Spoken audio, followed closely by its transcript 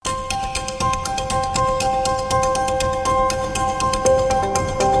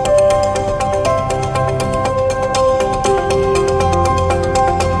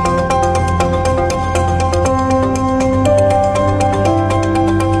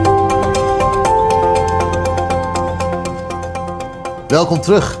Welkom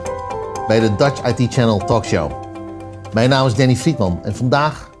terug bij de Dutch IT Channel Talkshow. Mijn naam is Danny Friedman en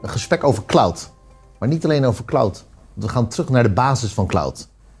vandaag een gesprek over cloud. Maar niet alleen over cloud. We gaan terug naar de basis van cloud.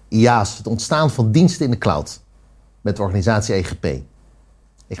 IaaS, het ontstaan van diensten in de cloud. Met de organisatie EGP.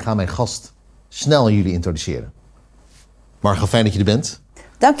 Ik ga mijn gast snel aan jullie introduceren. Marga, fijn dat je er bent.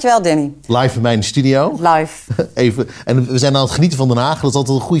 Dankjewel, Danny. Live bij mij in de studio. Live. Even, en we zijn aan het genieten van Den Haag. Dat is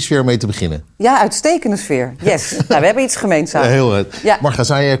altijd een goede sfeer om mee te beginnen. Ja, uitstekende sfeer. Yes. Nou, we hebben iets gemeens samen. Heel goed. Ja. Marga,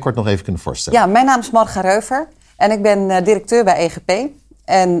 zou je je kort nog even kunnen voorstellen? Ja, mijn naam is Marga Reuver en ik ben directeur bij EGP.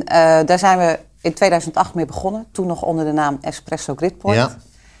 En daar zijn we in 2008 mee begonnen. Toen nog onder de naam Espresso Gridpoint. Ja,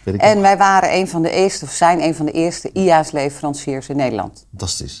 weet ik en nog. wij waren zijn een van de eerste IaaS-leveranciers in Nederland.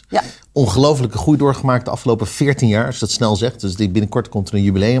 Fantastisch. Ja. Ongelooflijke groei doorgemaakt de afgelopen 14 jaar, als je dat snel zegt. Dus binnenkort komt er een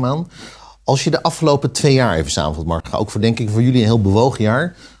jubileum aan. Als je de afgelopen 2 jaar even samenvat, Marga, ook voor denk ik voor jullie een heel bewogen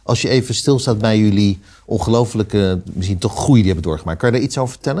jaar. Als je even stilstaat bij jullie ongelooflijke, misschien toch groei die hebben doorgemaakt. Kan je daar iets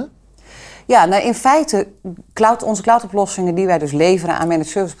over vertellen? Ja, nou in feite, onze cloudoplossingen die wij dus leveren aan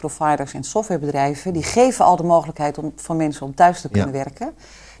managed service providers en softwarebedrijven, die geven al de mogelijkheid voor mensen om thuis te kunnen werken.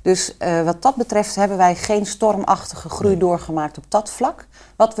 Dus wat dat betreft hebben wij geen stormachtige groei doorgemaakt op dat vlak.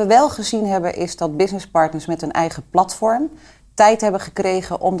 Wat we wel gezien hebben is dat businesspartners met een eigen platform tijd hebben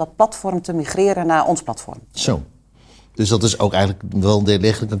gekregen om dat platform te migreren naar ons platform. Zo. Dus dat is ook eigenlijk wel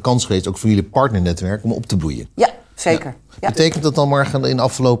degelijk een kans geweest, ook voor jullie partnernetwerk, om op te bloeien. Ja, zeker. Ja. Betekent dat dan, Marga, in de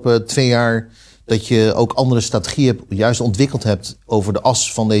afgelopen 2 jaar dat je ook andere strategieën juist ontwikkeld hebt over de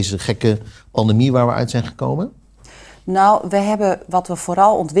as van deze gekke pandemie waar we uit zijn gekomen? Nou, wat we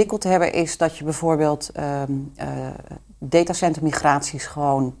vooral ontwikkeld hebben is dat je bijvoorbeeld datacenter migraties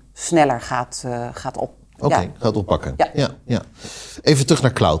gewoon sneller gaat op. Gaat oppakken. Ja. Even terug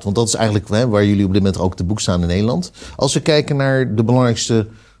naar cloud, want dat is eigenlijk waar jullie op dit moment ook te boek staan in Nederland. Als we kijken naar de belangrijkste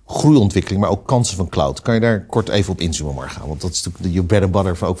groeiontwikkeling, maar ook kansen van cloud, kan je daar kort even op inzoomen, Marga? Want dat is natuurlijk je bread and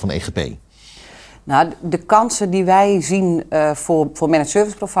butter ook van EGP. Nou, de kansen die wij zien voor managed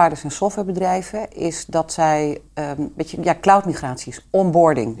service providers en softwarebedrijven is dat zij, cloudmigraties,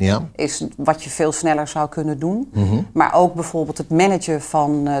 onboarding is wat je veel sneller zou kunnen doen. Mm-hmm. Maar ook bijvoorbeeld het managen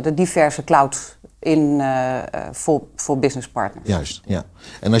van de diverse clouds voor business partners. Juist, ja.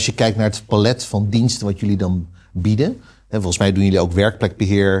 En als je kijkt naar het palet van diensten wat jullie dan bieden, volgens mij doen jullie ook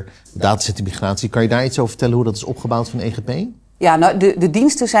werkplekbeheer, datacentermigratie. Kan je daar iets over vertellen hoe dat is opgebouwd van EGP? Ja, nou, de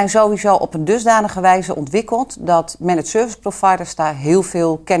diensten zijn sowieso op een dusdanige wijze ontwikkeld dat managed service providers daar heel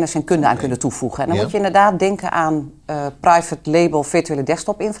veel kennis en kunde aan kunnen toevoegen. En dan moet je inderdaad denken aan private label virtuele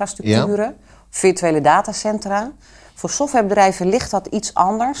desktop infrastructuren, virtuele datacentra. Voor softwarebedrijven ligt dat iets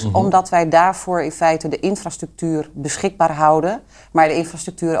anders, omdat wij daarvoor in feite de infrastructuur beschikbaar houden, maar de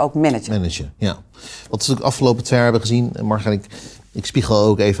infrastructuur ook managen. Ja. Wat we de afgelopen 2 jaar hebben gezien, Marga, ik spiegel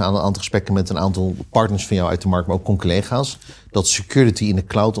ook even aan een aantal gesprekken met een aantal partners van jou uit de markt, maar ook collega's, dat security in de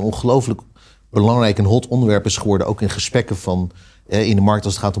cloud een ongelooflijk belangrijk en hot onderwerp is geworden, ook in gesprekken in de markt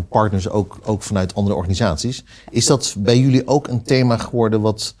als het gaat om partners, ook vanuit andere organisaties. Is dat bij jullie ook een thema geworden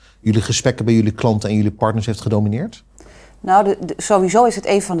wat jullie gesprekken bij jullie klanten en jullie partners heeft gedomineerd? Nou, sowieso is het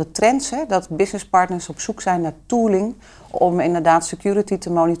een van de trends, dat businesspartners op zoek zijn naar tooling om inderdaad security te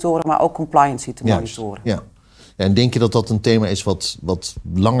monitoren, maar ook compliancy te monitoren. Ja. En denk je dat dat een thema is wat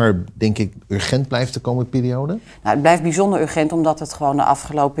langer, denk ik, urgent blijft de komende periode? Nou, het blijft bijzonder urgent omdat het gewoon de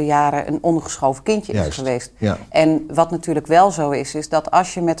afgelopen jaren een ondergeschoven kindje is geweest. Ja. En wat natuurlijk wel zo is dat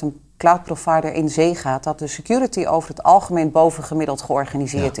als je met een cloud provider in zee gaat, dat de security over het algemeen bovengemiddeld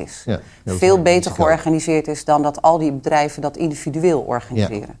georganiseerd is. Ja, veel beter georganiseerd is dan dat al die bedrijven dat individueel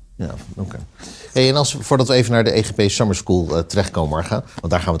organiseren. Ja, oké. Hey, en voordat we even naar de EGP Summer School terechtkomen, Marga,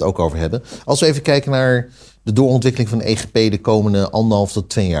 want daar gaan we het ook over hebben. Als we even kijken naar de doorontwikkeling van de EGP de komende 1,5 tot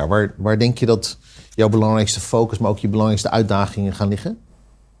 2 jaar. Waar denk je dat jouw belangrijkste focus, maar ook je belangrijkste uitdagingen gaan liggen?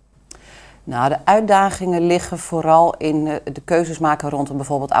 Nou, de uitdagingen liggen vooral in de keuzes maken rondom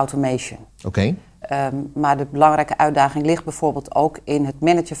bijvoorbeeld automation. Oké. Maar de belangrijke uitdaging ligt bijvoorbeeld ook in het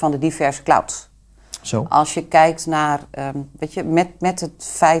managen van de diverse clouds. Zo. Als je kijkt naar, met het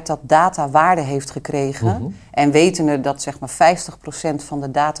feit dat data waarde heeft gekregen en wetende dat zeg maar 50% van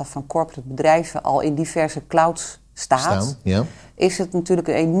de data van corporate bedrijven al in diverse clouds staat, is het natuurlijk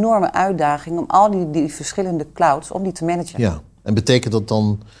een enorme uitdaging om al die verschillende clouds, om die te managen. Ja, en betekent dat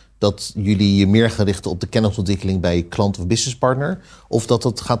dan dat jullie je meer gaan richten op de kennisontwikkeling bij klant of businesspartner? Of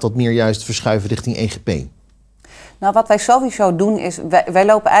gaat dat meer juist verschuiven richting EGP? Nou, wat wij sowieso doen is, wij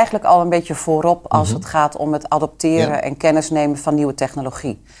lopen eigenlijk al een beetje voorop als het gaat om het adopteren en kennis nemen van nieuwe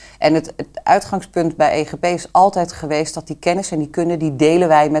technologie. En het uitgangspunt bij EGP is altijd geweest dat die kennis en die kunde, die delen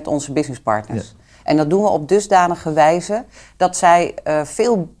wij met onze businesspartners. Ja. En dat doen we op dusdanige wijze dat zij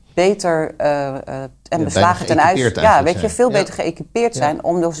veel beter en beslagen ten ijs. Ja, weet je, veel beter geëquipeerd zijn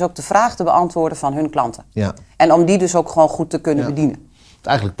om dus ook de vraag te beantwoorden van hun klanten. Ja. En om die dus ook gewoon goed te kunnen bedienen. Het is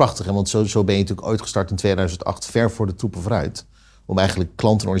eigenlijk prachtig, hè? Want zo ben je natuurlijk ooit gestart in 2008, ver voor de troepen vooruit. Om eigenlijk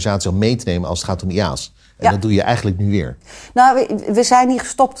klanten en organisaties al mee te nemen als het gaat om IA's. En dat doe je eigenlijk nu weer. Nou, we zijn niet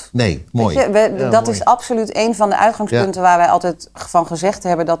gestopt. Nee, mooi. Dat is absoluut een van de uitgangspunten waar wij altijd van gezegd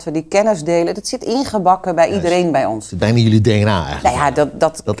hebben dat we die kennis delen. Dat zit ingebakken bij iedereen bij ons. Het is bijna jullie DNA eigenlijk. Nou ja,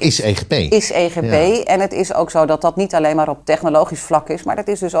 dat is EGP. Is EGP. Ja. En het is ook zo dat dat niet alleen maar op technologisch vlak is, maar dat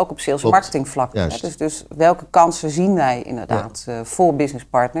is dus ook op sales- en marketingvlak. Dus welke kansen zien wij inderdaad voor business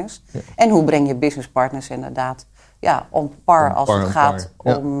partners? Ja. En hoe breng je business partners inderdaad on par als het gaat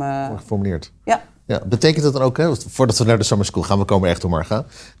om... geformuleerd. Ja. Ja, betekent dat dan ook, voordat we naar de summer school gaan, we komen er echt om, Marga,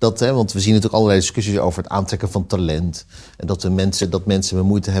 want we zien natuurlijk allerlei discussies over het aantrekken van talent. En dat mensen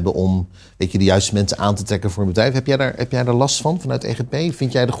moeite hebben om de juiste mensen aan te trekken voor een bedrijf. Heb jij daar last van vanuit EGP?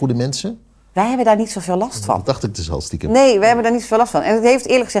 Vind jij de goede mensen? Wij hebben daar niet zoveel last van. Dat dacht ik dus al stiekem. Nee, we hebben daar niet zoveel last van. En het heeft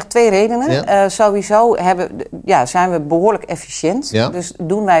eerlijk gezegd 2 redenen. Ja. Sowieso zijn we behoorlijk efficiënt. Ja. Dus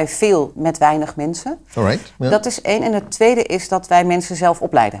doen wij veel met weinig mensen. Alright. Ja. Dat is 1. En het tweede is dat wij mensen zelf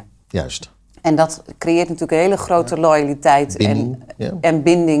opleiden. Juist. En dat creëert natuurlijk een hele grote loyaliteit en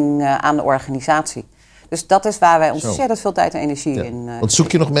binding aan de organisatie. Dus dat is waar wij ontzettend veel tijd en energie in... Want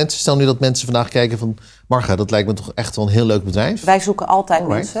zoek je nog mensen? Stel nu dat mensen vandaag kijken van... Marga, dat lijkt me toch echt wel een heel leuk bedrijf. Wij zoeken altijd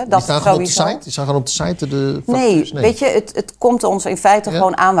mensen. Die staan gewoon op de site? Die staan gewoon op de site? Nee, weet je, het komt ons in feite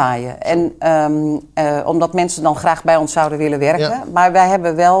gewoon aanwaaien. En omdat mensen dan graag bij ons zouden willen werken. Ja. Maar wij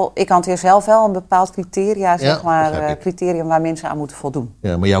hebben wel... Ik hanteer zelf wel een bepaald criteria, criterium waar mensen aan moeten voldoen.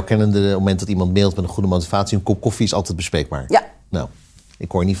 Ja, maar jouw kennende, op het moment dat iemand mailt met een goede motivatie... een kop koffie is altijd bespreekbaar. Ja. Nou,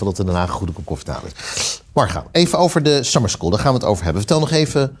 ik hoor in ieder geval dat er daarna een goede kop koffie te halen is. Marga, even over de Summer School. Daar gaan we het over hebben. Vertel nog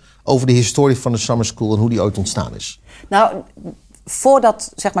even over de historie van de Summer School en hoe die ooit ontstaan is. Nou,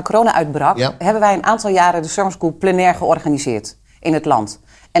 voordat corona uitbrak, hebben wij een aantal jaren de Summer School plenair georganiseerd in het land.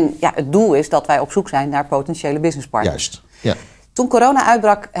 En het doel is dat wij op zoek zijn naar potentiële businesspartners. Juist, ja. Toen corona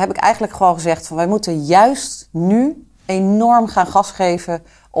uitbrak, heb ik eigenlijk gewoon gezegd van wij moeten juist nu enorm gaan gas geven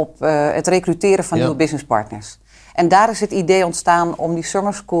op het recruteren van nieuwe businesspartners. En daar is het idee ontstaan om die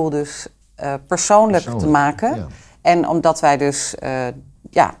Summer School dus persoonlijk te maken. Ja. En omdat wij dus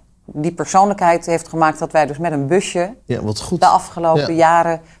die persoonlijkheid heeft gemaakt dat wij dus met een busje de afgelopen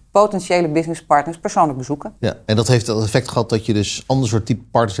jaren potentiële businesspartners persoonlijk bezoeken. Ja, en dat heeft het effect gehad dat je dus ander soort type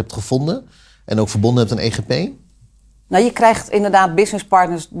partners hebt gevonden en ook verbonden hebt aan EGP? Nou, je krijgt inderdaad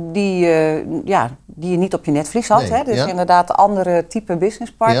businesspartners die je niet op je netvlies had. Nee, dus inderdaad andere type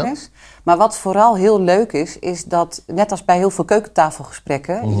businesspartners. Ja. Maar wat vooral heel leuk is dat, net als bij heel veel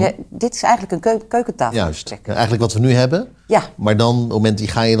keukentafelgesprekken... dit is eigenlijk een keukentafelgesprek. Juist, eigenlijk wat we nu hebben. Ja. Maar dan, op het moment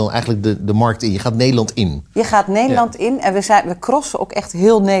ga je dan eigenlijk de markt in. Je gaat Nederland in. Je gaat Nederland in en we crossen ook echt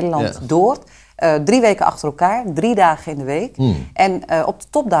heel Nederland door... 3 weken achter elkaar, 3 dagen in de week. En op de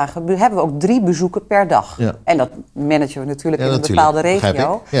topdagen hebben we ook 3 bezoeken per dag. Ja. En dat managen we natuurlijk in een bepaalde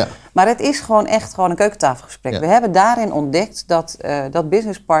regio. Ja. Maar het is gewoon echt een keukentafelgesprek. Ja. We hebben daarin ontdekt dat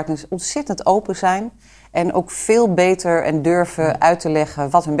businesspartners ontzettend open zijn... en ook veel beter en durven uit te leggen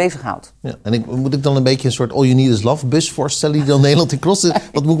wat hen bezighoudt. Ja. En moet ik dan een beetje een soort all you need is love bus voorstellen... die dan Nederland in crossen?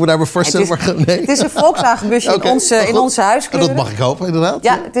 Wat moet ik me daarbij voorstellen? Het is een Volkswagenbusje in onze huiskleuren. Dat mag ik hopen, inderdaad.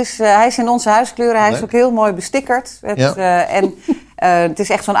 Ja, hij is in onze huiskleuren. Hij is ook heel mooi bestickerd. Het is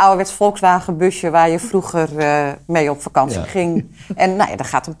echt zo'n ouderwets Volkswagenbusje... waar je vroeger mee op vakantie ging. En daar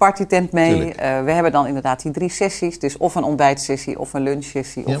gaat een partytent mee. We hebben dan inderdaad die 3 sessies. Dus of een ontbijtsessie, of een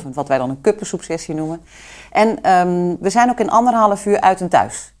lunchsessie... of wat wij dan een kuppensoepsessie noemen. En we zijn ook in 1,5 uur uit en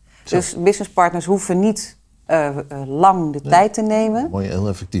thuis. Zo. Dus businesspartners hoeven niet lang de tijd te nemen. Mooi, heel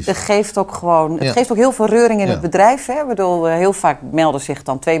effectief. Het geeft ook geeft ook heel veel reuring in het bedrijf. Hè. Ik bedoel, heel vaak melden zich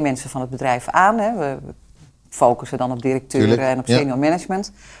dan 2 mensen van het bedrijf aan. Hè. We focussen dan op directeuren en op senior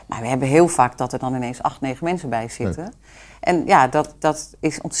management. Maar we hebben heel vaak dat er dan ineens 8, 9 mensen bij zitten. Leuk. En dat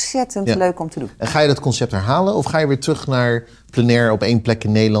is ontzettend leuk om te doen. En ga je dat concept herhalen? Of ga je weer terug naar plenair op 1 plek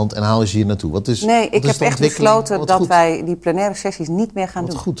in Nederland en haal je ze hier naartoe? Ik heb echt besloten dat wij die plenaire sessies niet meer gaan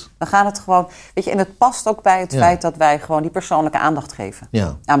doen. Goed. We gaan het gewoon... Weet je, en het past ook bij het feit dat wij gewoon die persoonlijke aandacht geven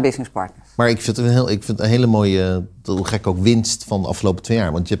aan businesspartners. Maar ik vind het een hele mooie, hoe gek ook, winst van de afgelopen 2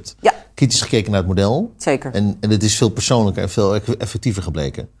 jaar. Want je hebt kritisch gekeken naar het model. Zeker. En het is veel persoonlijker en veel effectiever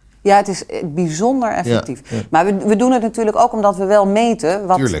gebleken. Ja, het is bijzonder effectief. Ja. Maar we doen het natuurlijk ook omdat we wel meten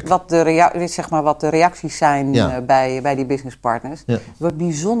wat de reacties zijn bij die businesspartners. Ja. Het wordt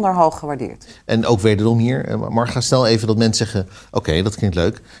bijzonder hoog gewaardeerd. En ook wederom hier, Marga, stel even dat mensen zeggen... Oké, dat klinkt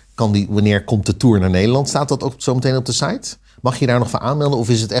leuk. Wanneer komt de tour naar Nederland? Staat dat ook zo meteen op de site? Mag je daar nog voor aanmelden? Of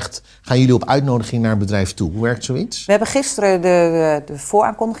is het echt, gaan jullie op uitnodiging naar een bedrijf toe? Hoe werkt zoiets? We hebben gisteren de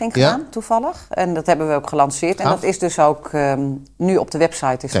vooraankondiging gedaan, toevallig. En dat hebben we ook gelanceerd. En dat is dus ook nu op de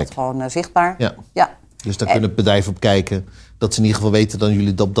website is dat gewoon zichtbaar. Ja. Dus daar kunnen bedrijven op kijken. Dat ze in ieder geval weten dat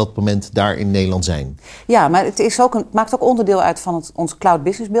jullie op dat moment daar in Nederland zijn. Ja, maar het maakt ook onderdeel uit van ons Cloud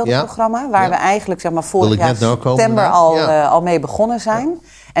Business Builder programma. Waar we eigenlijk vorig jaar september al mee begonnen zijn. Ja.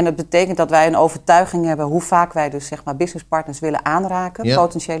 En dat betekent dat wij een overtuiging hebben hoe vaak wij dus businesspartners willen aanraken.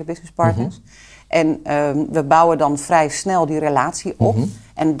 Potentiële businesspartners. En we bouwen dan vrij snel die relatie op.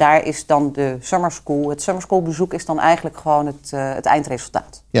 En daar is dan het Summer School bezoek is dan eigenlijk gewoon het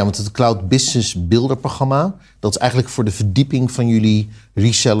eindresultaat. Ja, want het Cloud Business Builder programma, dat is eigenlijk voor de verdieping van jullie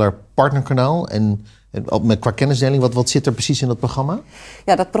reseller partnerkanaal. En qua kennisdeling, wat zit er precies in dat programma?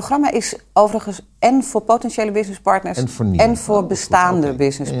 Ja, dat programma is overigens en voor potentiële businesspartners en voor bestaande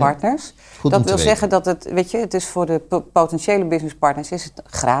businesspartners. Ja. Dat wil zeggen dat het is voor de potentiële businesspartners is het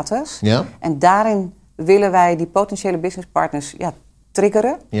gratis. Ja. En daarin willen wij die potentiële businesspartners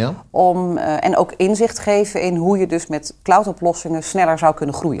triggeren. Ja. En ook inzicht geven in hoe je dus met cloud-oplossingen sneller zou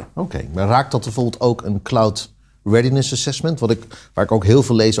kunnen groeien. Oké, maar raakt dat bijvoorbeeld ook een cloud readiness assessment? Waar ik ook heel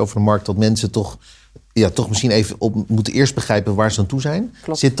veel lees over de markt, dat mensen toch misschien even moeten eerst begrijpen waar ze aan toe zijn.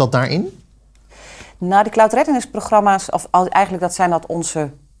 Klopt. Zit dat daarin? Nou, die cloud readiness programma's, of eigenlijk dat zijn dat onze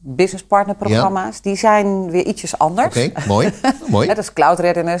business partner programma's, die zijn weer ietsjes anders. Oké, mooi. Dat is cloud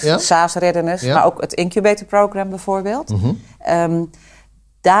readiness, SaaS readiness, maar ook het incubator program bijvoorbeeld.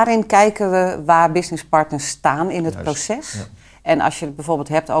 Daarin kijken we waar business partners staan in het proces. Ja. En als je het bijvoorbeeld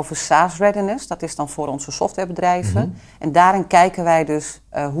hebt over SaaS readiness, dat is dan voor onze softwarebedrijven. En daarin kijken wij dus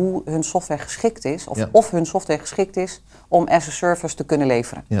hoe hun software geschikt is, of hun software geschikt is om as a service te kunnen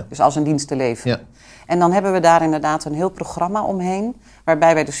leveren. Ja. Dus als een dienst te leveren. Ja. En dan hebben we daar inderdaad een heel programma omheen,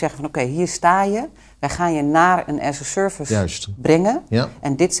 waarbij wij dus zeggen van oké, hier sta je. Wij gaan je naar een as a service brengen. Ja.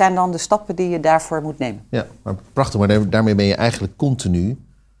 En dit zijn dan de stappen die je daarvoor moet nemen. Ja, maar prachtig. Maar daarmee ben je eigenlijk continu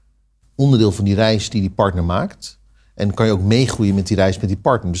onderdeel van die reis die partner maakt. En kan je ook meegroeien met die reis met die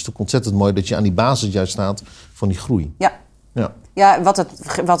partner. Dus het is ontzettend mooi dat je aan die basis juist staat van die groei. Ja,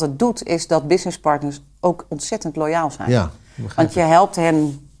 wat het doet is dat businesspartners ook ontzettend loyaal zijn. Ja, want je helpt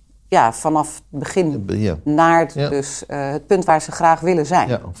hen vanaf het begin naar het punt waar ze graag willen zijn.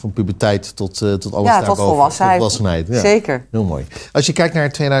 Ja, van puberteit tot alles daarboven. Tot volwassenheid. Ja, zeker. Heel mooi. Als je kijkt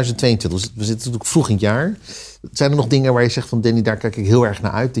naar 2022, we zitten natuurlijk vroeg in het jaar. Zijn er nog dingen waar je zegt van Danny, daar kijk ik heel erg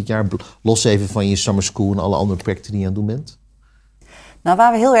naar uit dit jaar? Los even van je summer school en alle andere projecten die je aan het doen bent. Nou,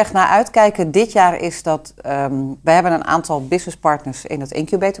 waar we heel erg naar uitkijken dit jaar is dat we hebben een aantal businesspartners in het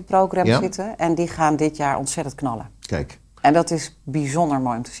incubator program zitten. En die gaan dit jaar ontzettend knallen. Kijk. En dat is bijzonder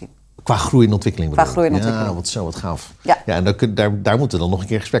mooi om te zien. Qua groei en ontwikkeling bedoel je? Qua groei en ontwikkeling. Ja, wat gaaf. Ja, en daar moeten we dan nog een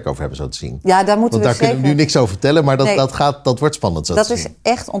keer gesprek over hebben, zo te zien. Ja, daar moeten Want daar kunnen we nu niks over vertellen, maar dat wordt spannend zo te zien. Dat is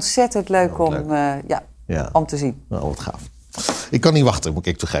echt ontzettend leuk om te zien. Oh, wat gaaf. Ik kan niet wachten, moet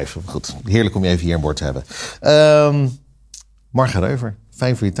ik toegeven. Goed, heerlijk om je even hier aan boord te hebben. Marga Reuver,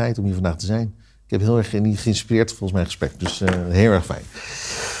 fijn voor je tijd om hier vandaag te zijn. Ik heb heel erg geïnspireerd volgens mijn gesprek, dus heel erg fijn.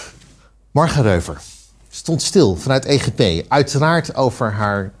 Marga Reuver stond stil vanuit EGP. Uiteraard over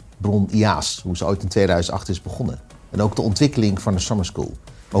haar bron IAAS, hoe ze ooit in 2008 is begonnen. En ook de ontwikkeling van de Summer School.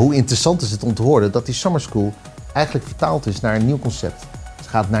 Maar hoe interessant is het om te horen dat die Summer School eigenlijk vertaald is naar een nieuw concept. Het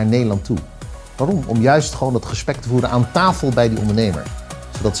gaat naar Nederland toe. Waarom? Om juist gewoon dat gesprek te voeren aan tafel bij die ondernemer.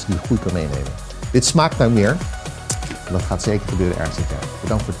 Zodat ze die groei kan meenemen. Dit smaakt naar meer. En dat gaat zeker gebeuren ergens dit jaar.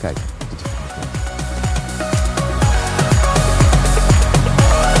 Bedankt voor het kijken.